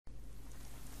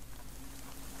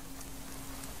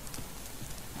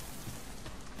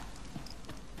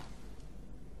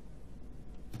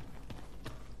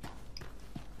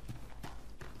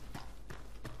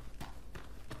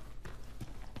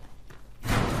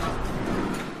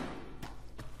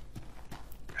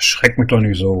Schreck mich doch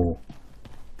nicht so.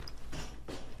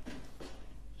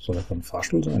 Soll das ein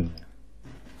Fahrstuhl sein?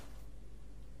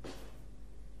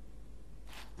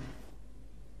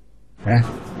 Hä?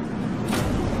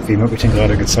 Wem habe ich denn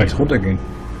gerade gezeigt, runtergehen?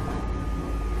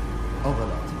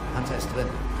 Overlord, Hunter ist drin.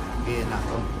 Gehe nach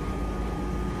unten.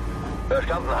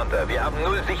 Verstanden, Hunter. Wir haben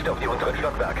null Sicht auf die unteren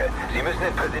Stockwerke. Sie müssen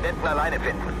den Präsidenten alleine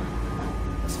finden.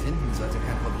 Das Finden sollte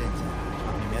kein Problem sein. Ich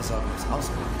mache mir mehr Sorgen ums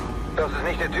Rauskommen. Das ist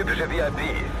nicht der typische VIP.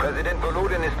 Präsident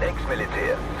Volodin ist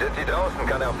Ex-Militär. Sind Sie draußen,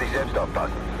 kann er auf sich selbst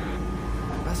aufpassen.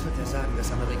 Was wird er sagen, dass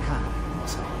Amerikaner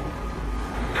raushauen?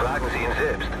 Fragen Sie ihn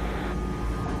selbst.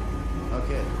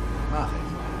 Okay, mache ich.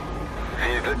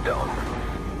 Viel Glück da unten.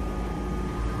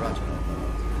 Roger,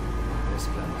 Overlord. Bis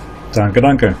gleich. Danke,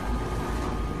 danke.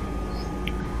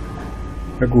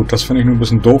 Ja gut, das finde ich nur ein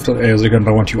bisschen doof, dass er sich dann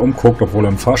dauernd hier umguckt, obwohl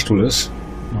er im Fahrstuhl ist.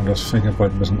 Ja, das finde ich ja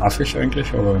bald ein bisschen affig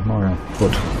eigentlich, aber naja,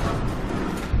 gut.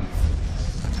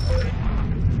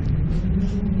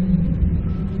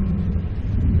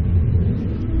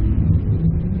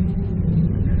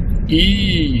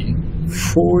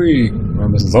 Pfui. Wir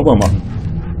müssen sauber machen.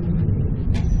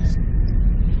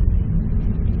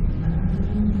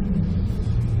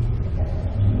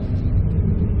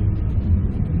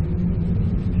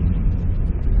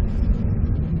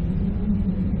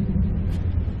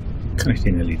 Kann ich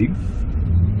den erledigen?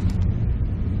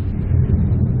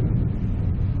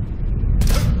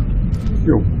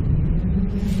 Jo.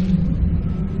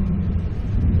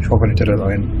 Ich hoffe nicht, dass das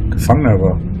ein Gefangener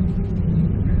war.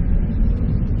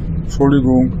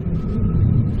 Entschuldigung.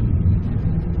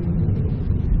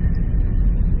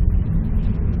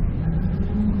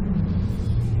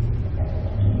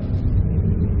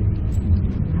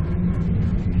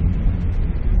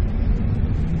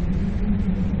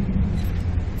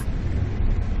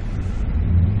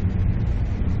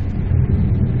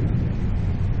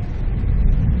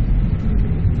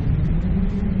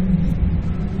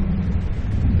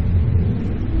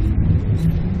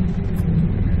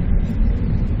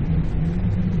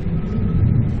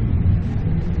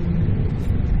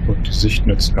 Die Sicht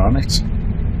nützt gar nichts.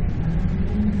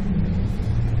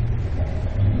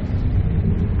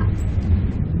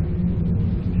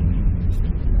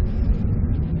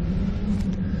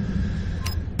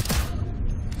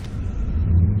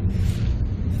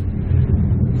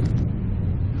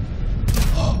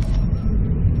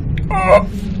 Oh.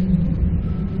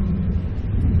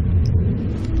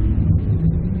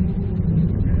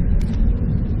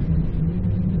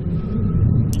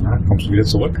 Ah, kommst du wieder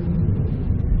zurück?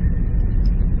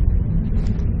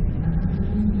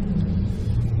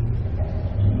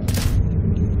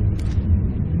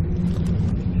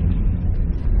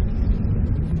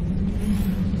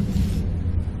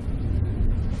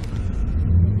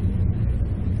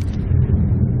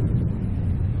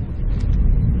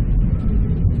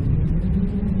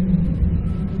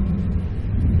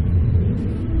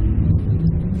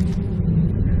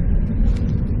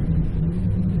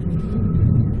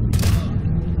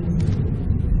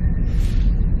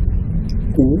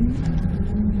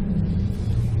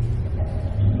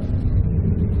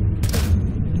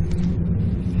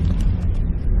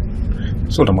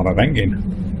 So, dann mal da reingehen.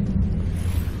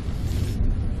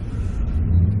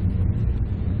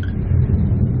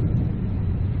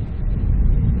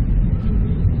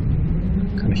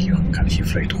 Kann ich hier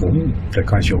vielleicht rum? Vielleicht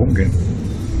kann ich hier rumgehen.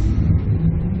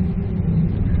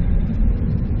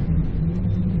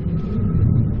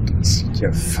 Das sieht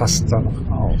ja fast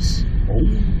danach aus. Oh.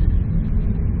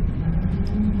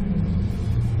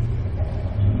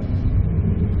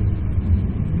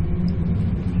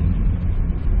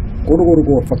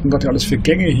 Oh, was sind das ja alles für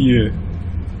Gänge hier?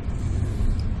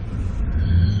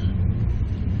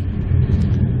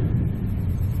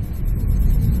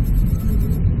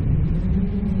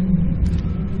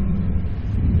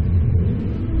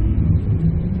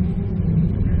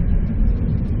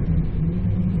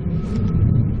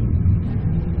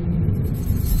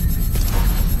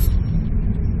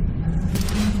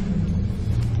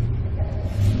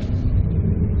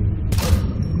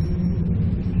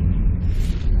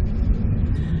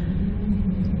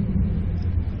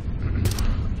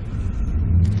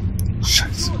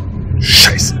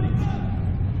 Scheiße.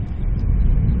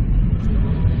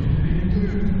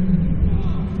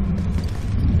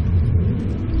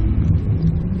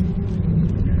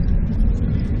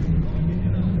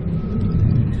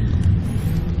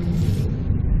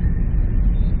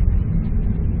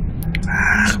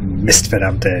 Ach, Mist,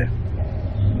 verdammte.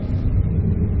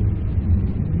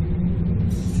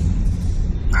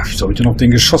 Ach, wieso habe ich denn auf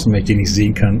den geschossen, wenn ich den nicht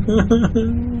sehen kann?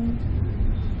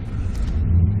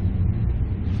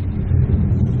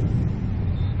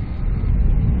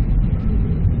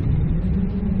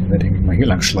 mal hier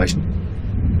lang schleichen.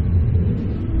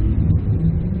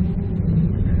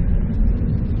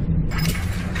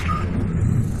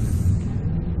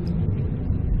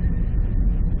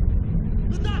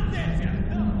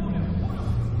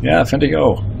 Ja, finde ich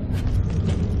auch.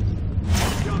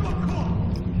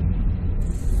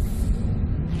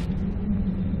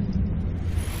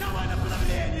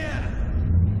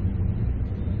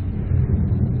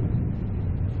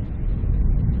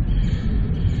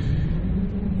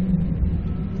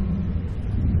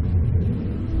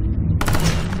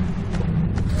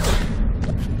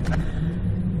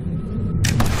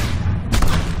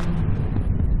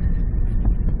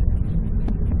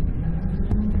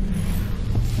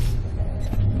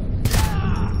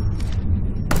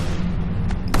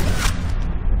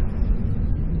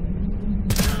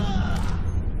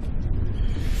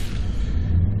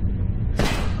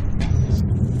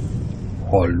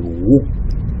 Hallo?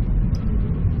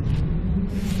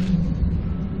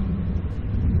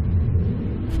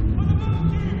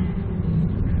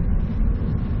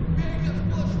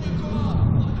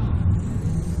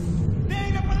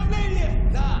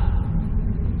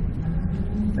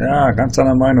 Ja, ganz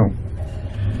deiner Meinung.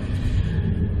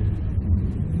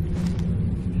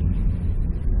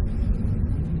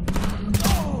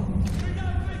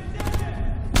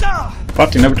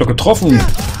 Warte, den habe ich doch getroffen.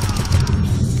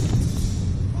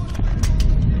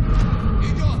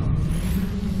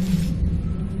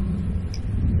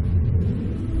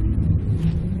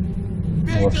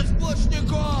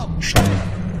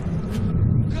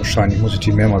 Wahrscheinlich muss ich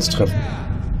die mehrmals treffen.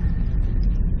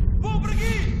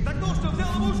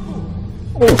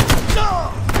 Oh.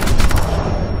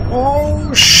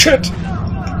 Oh, shit.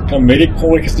 Der Medic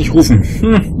brauche ich jetzt nicht rufen.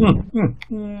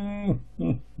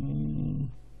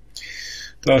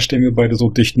 Da stehen wir beide so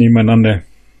dicht nebeneinander.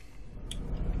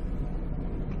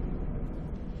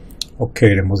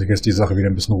 Okay, dann muss ich jetzt die Sache wieder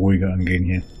ein bisschen ruhiger angehen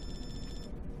hier.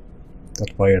 Das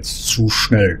war jetzt zu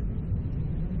schnell.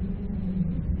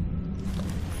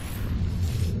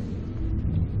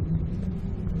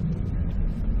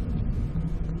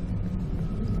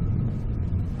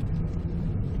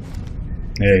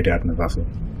 Nee, der hat eine Waffe.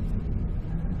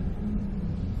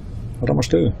 Halt doch mal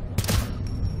still.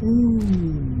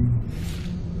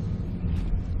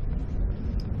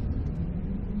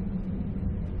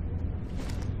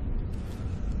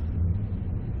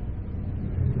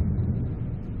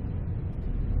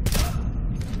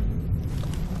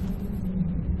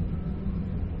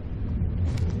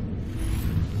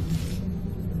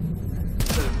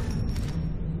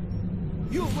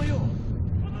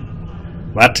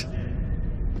 Was?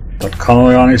 Das kann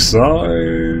doch ja nicht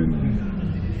sein.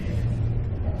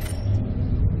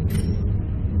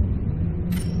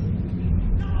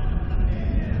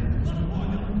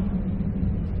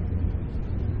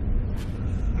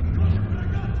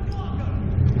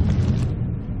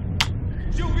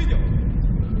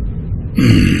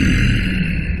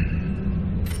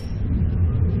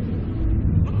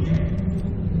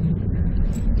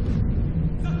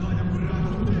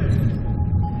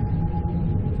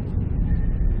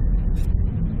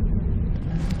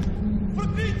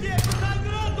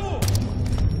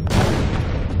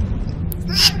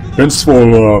 Spinnst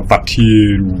wohl oder was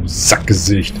hier, du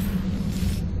Sackgesicht?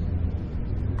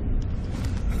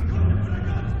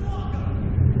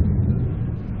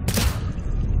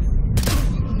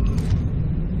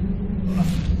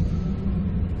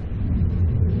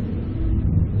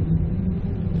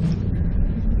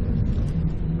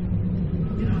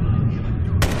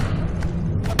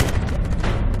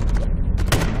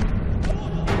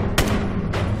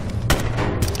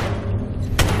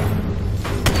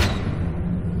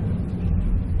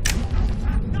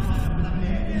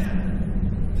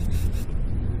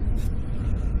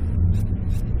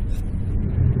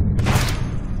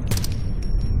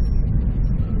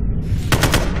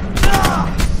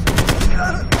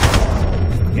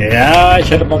 Ja, ich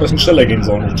hätte mal ein bisschen schneller gehen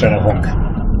sollen, du kleiner Honk.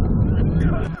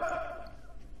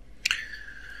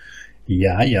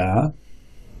 Ja, ja.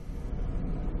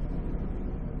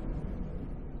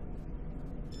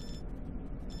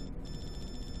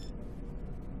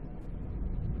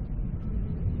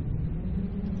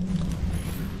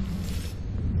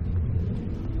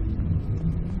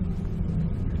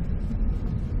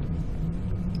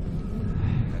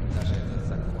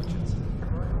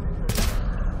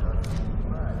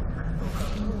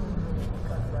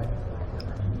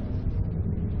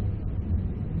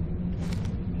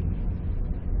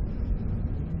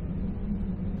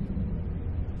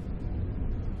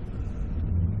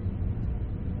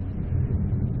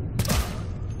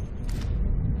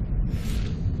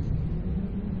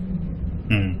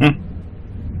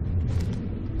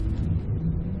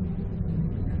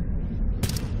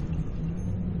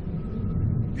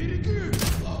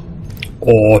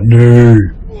 Oh, nö.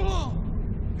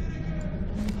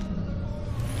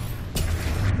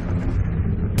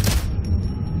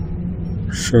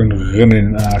 Schön rin in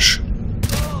den Arsch.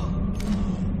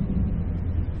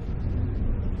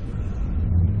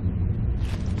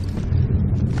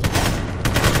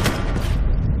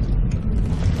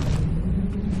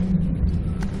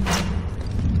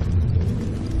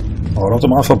 Oh, doch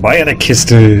mal vorbei an der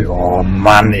Kiste. Oh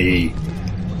Mann, ey.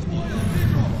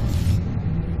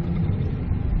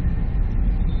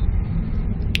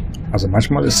 Also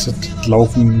manchmal ist das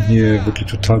Laufen hier wirklich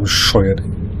total bescheuert.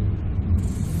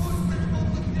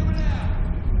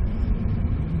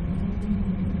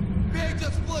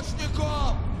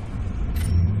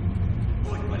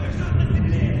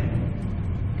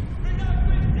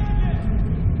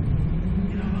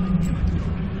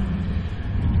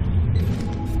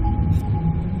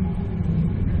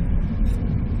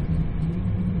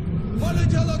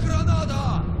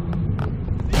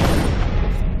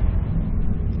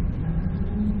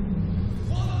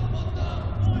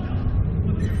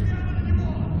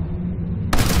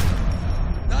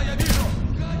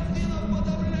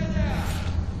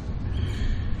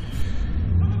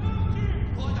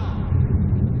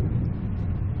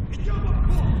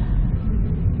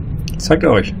 Zeigt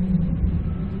euch.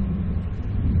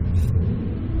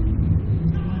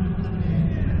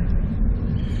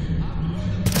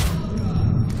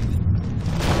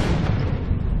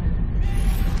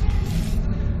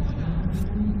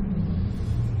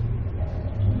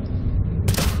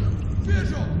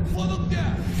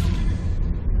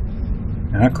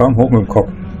 Ja, komm, hoch mit dem Kopf.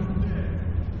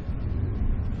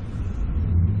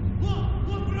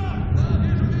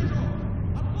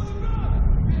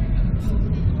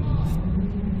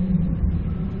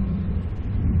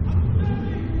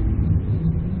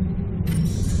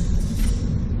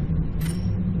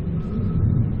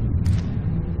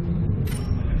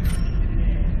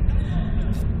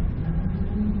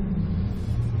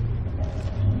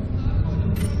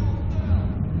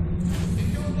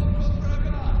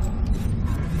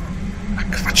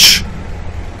 Quatsch.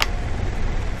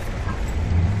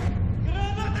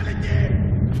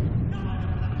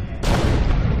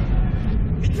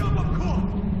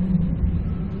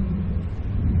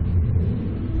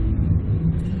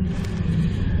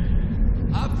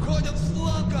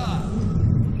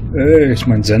 Ist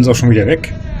mein Sensor schon wieder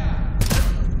weg?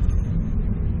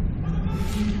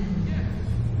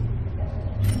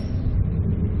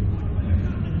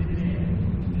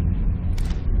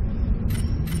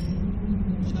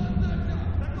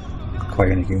 Kann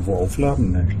ich nicht irgendwo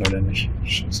aufladen? Ne, leider nicht.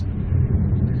 Scheiße.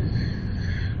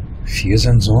 4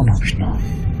 Sensoren habe ich noch.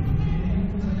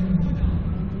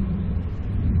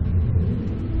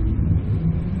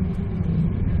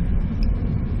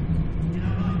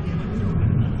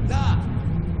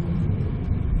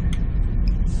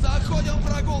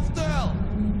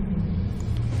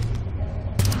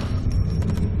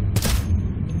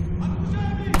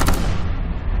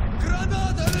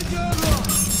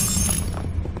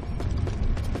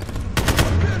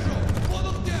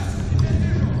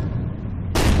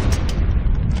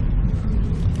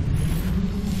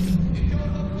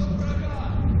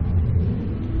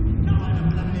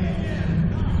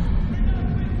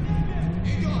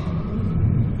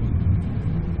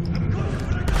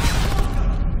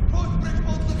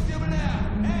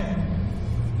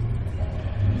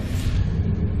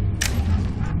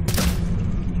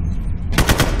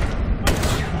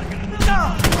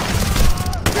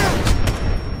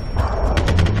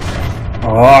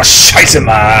 Oh, scheiße,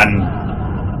 Mann!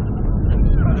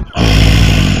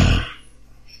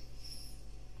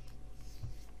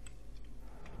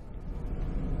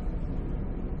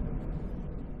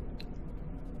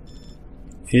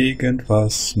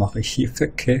 Irgendwas mache ich hier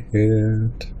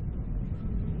verkehrt.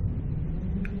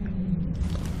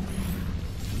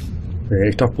 Wäre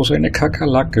ich doch bloß eine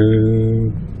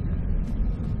Kakerlake.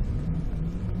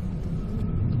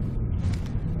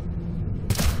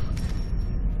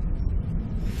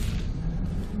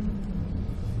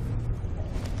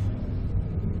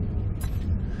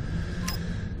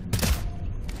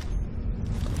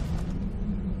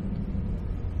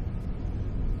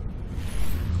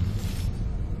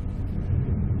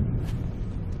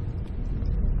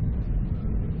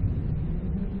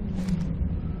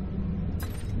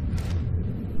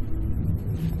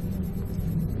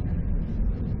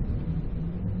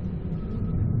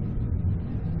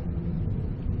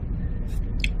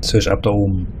 Zisch ab da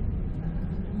oben.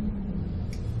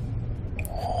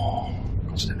 Oh,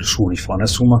 kannst du deine Schuhe nicht vorne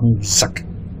zumachen? Zack.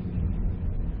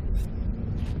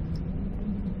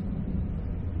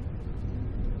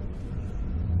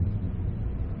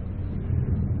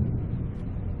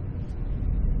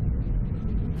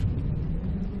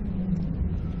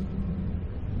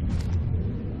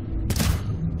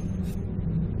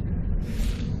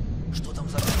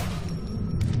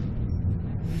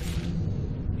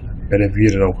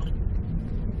 wäre, doch.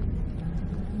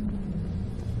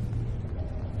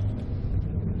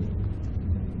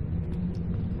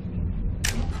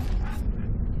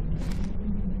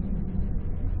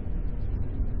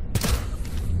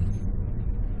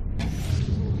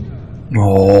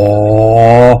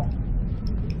 Oh.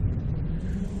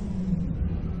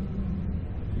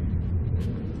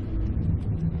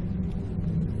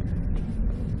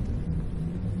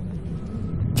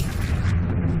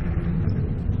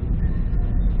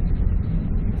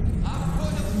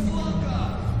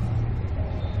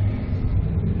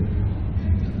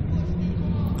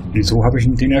 Wieso habe ich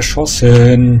den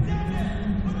erschossen?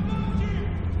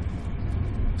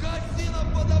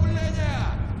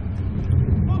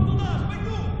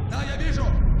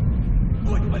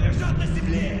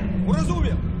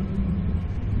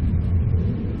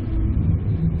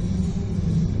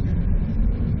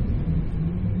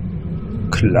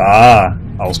 Klar,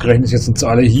 ausgerechnet jetzt sind sie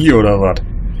alle hier, oder was?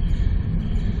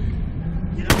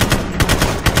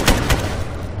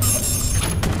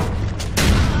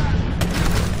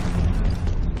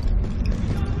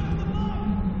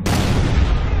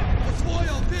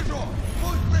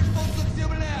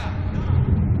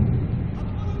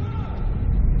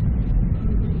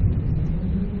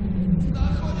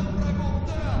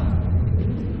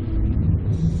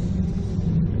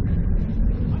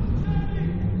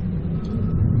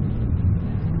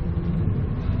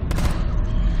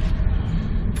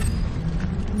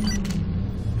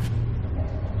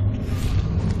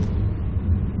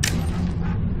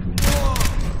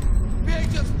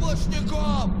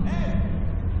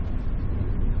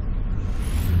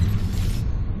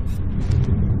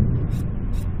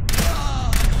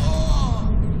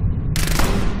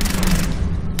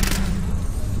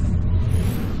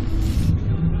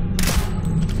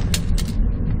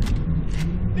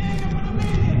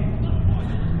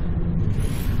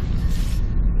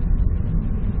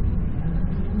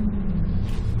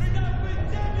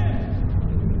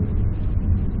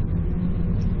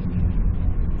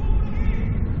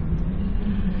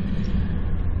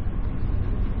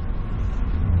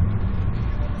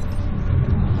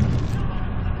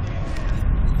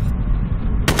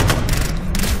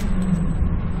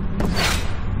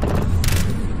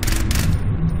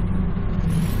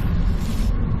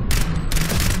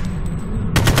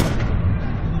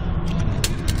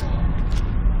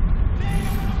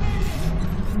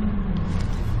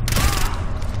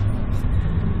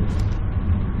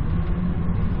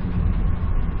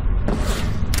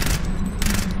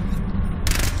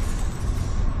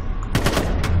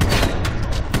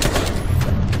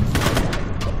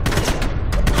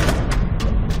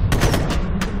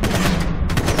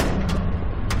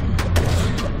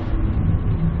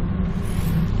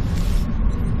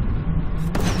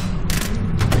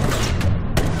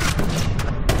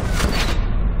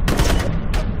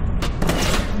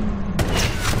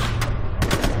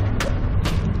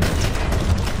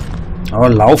 Aber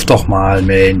lauf doch mal,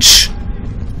 Mensch.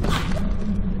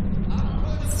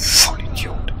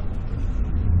 Vollidiot.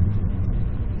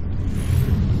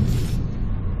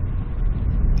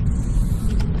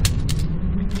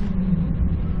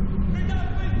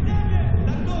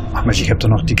 Ach Mensch, ich hab doch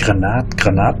noch die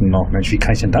Granaten noch. Mensch, wie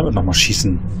kann ich denn damit noch mal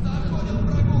schießen?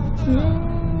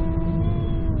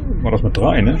 War das mit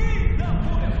 3, ne?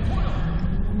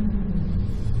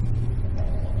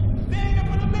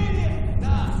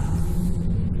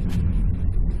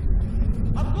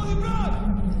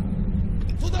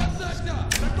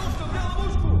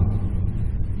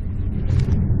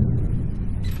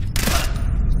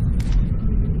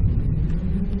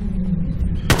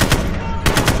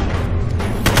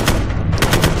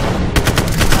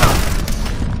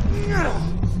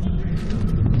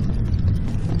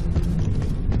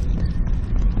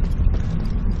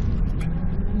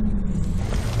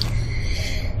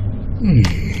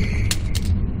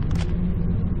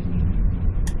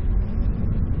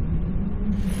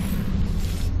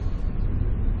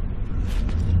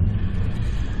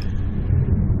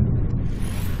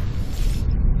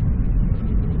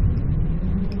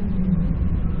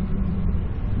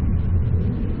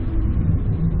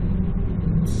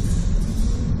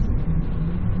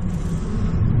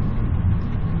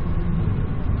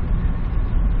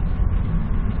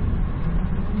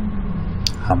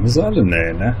 Haben sie alle?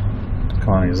 Nee, ne? Das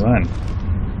kann man nicht sein.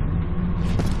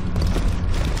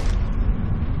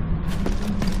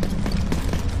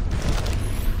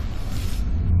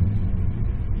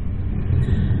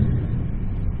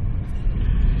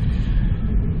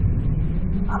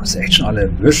 Haben sie echt schon alle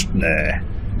erwischt? Nee.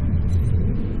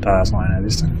 Da ist noch eine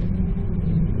Liste.